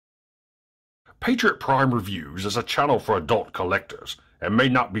Patriot Prime Reviews is a channel for adult collectors and may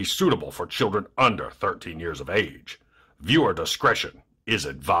not be suitable for children under 13 years of age. Viewer discretion is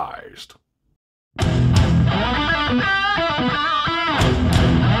advised.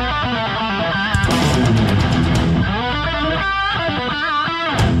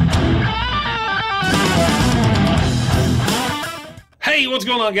 Hey, what's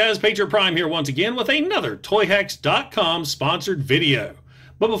going on, guys? Patriot Prime here once again with another Toyhax.com sponsored video.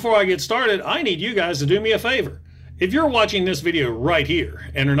 But before I get started, I need you guys to do me a favor. If you're watching this video right here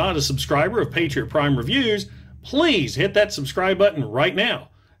and are not a subscriber of Patriot Prime Reviews, please hit that subscribe button right now.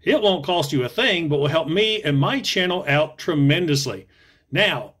 It won't cost you a thing, but will help me and my channel out tremendously.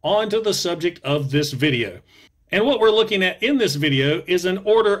 Now, on to the subject of this video. And what we're looking at in this video is an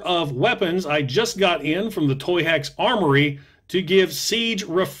order of weapons I just got in from the Toyhax Armory to give Siege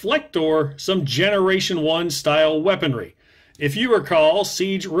Reflector some Generation 1 style weaponry. If you recall,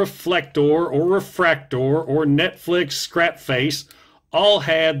 Siege Reflector or Refraktor or Netflix Scrapface all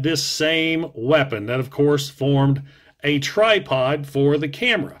had this same weapon that of course formed a tripod for the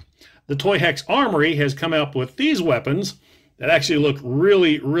camera. The Toyhax Armory has come out with these weapons that actually look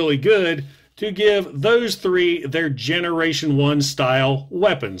really good to give those three their Generation 1 style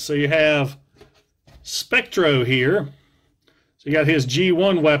weapons. So you have Spectro here. So you got his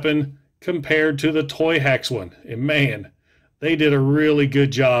G1 weapon compared to the Toyhax one. And man, they did a really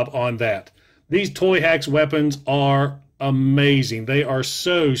good job on that. These Toyhax weapons are amazing. They are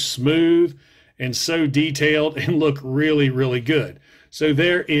so smooth and so detailed and look really good. So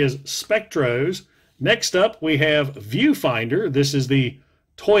there is Spectros. Next up, we have Viewfinder. This is the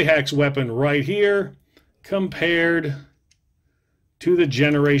Toyhax weapon right here compared to the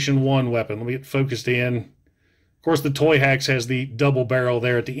Generation 1 weapon. Let me get focused in. Of course, the Toyhax has the double barrel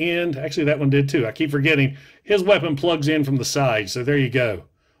there at the end. Actually, that one did too. I keep forgetting his weapon plugs in from the side. So there you go.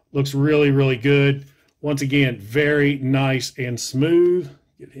 Looks really good. Once again, very nice and smooth.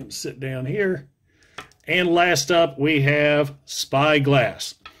 Get him to sit down here. And last up, we have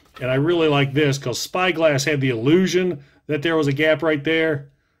Spyglass. And I really like this because Spyglass had the illusion that there was a gap right there.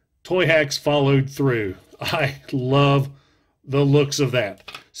 Toyhax followed through. I love the looks of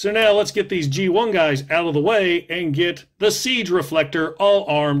that. So now let's get these G1 guys out of the way and get the Siege Reflector all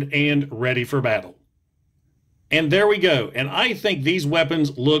armed and ready for battle. And there we go. And I think these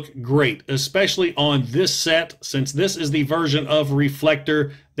weapons look great, especially on this set, since this is the version of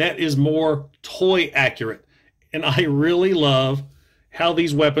Reflector that is more toy accurate. And I really love how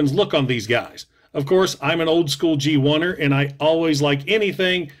these weapons look on these guys. Of course, I'm an old school G1er, and I always like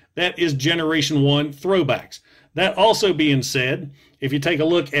anything that is Generation 1 throwbacks. That also being said, if you take a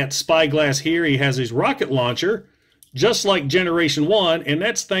look at Spyglass here, he has his rocket launcher, just like Generation 1, and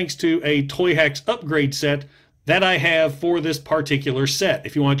that's thanks to a Toyhax upgrade set that I have for this particular set.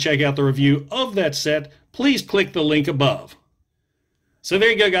 If you want to check out the review of that set, please click the link above. So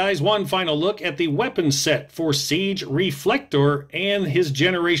there you go, guys. One final look at the weapon set for Siege Reflector and his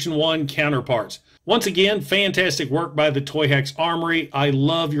Generation 1 counterparts. Once again, fantastic work by the Toyhax Armory. I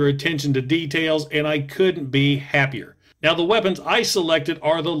love your attention to details, and I couldn't be happier. Now, the weapons I selected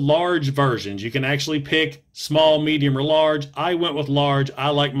are the large versions. You can actually pick small, medium, or large. I went with large. I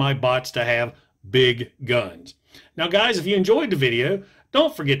like my bots to have big guns. Now, guys, if you enjoyed the video,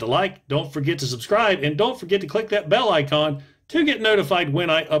 don't forget to like, don't forget to subscribe, and don't forget to click that bell icon to get notified when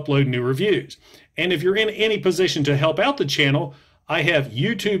I upload new reviews. And if you're in any position to help out the channel, I have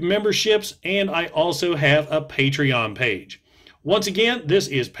YouTube memberships, and I also have a Patreon page. Once again, this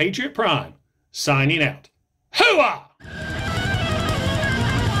is Patriot Prime, signing out. Hooah!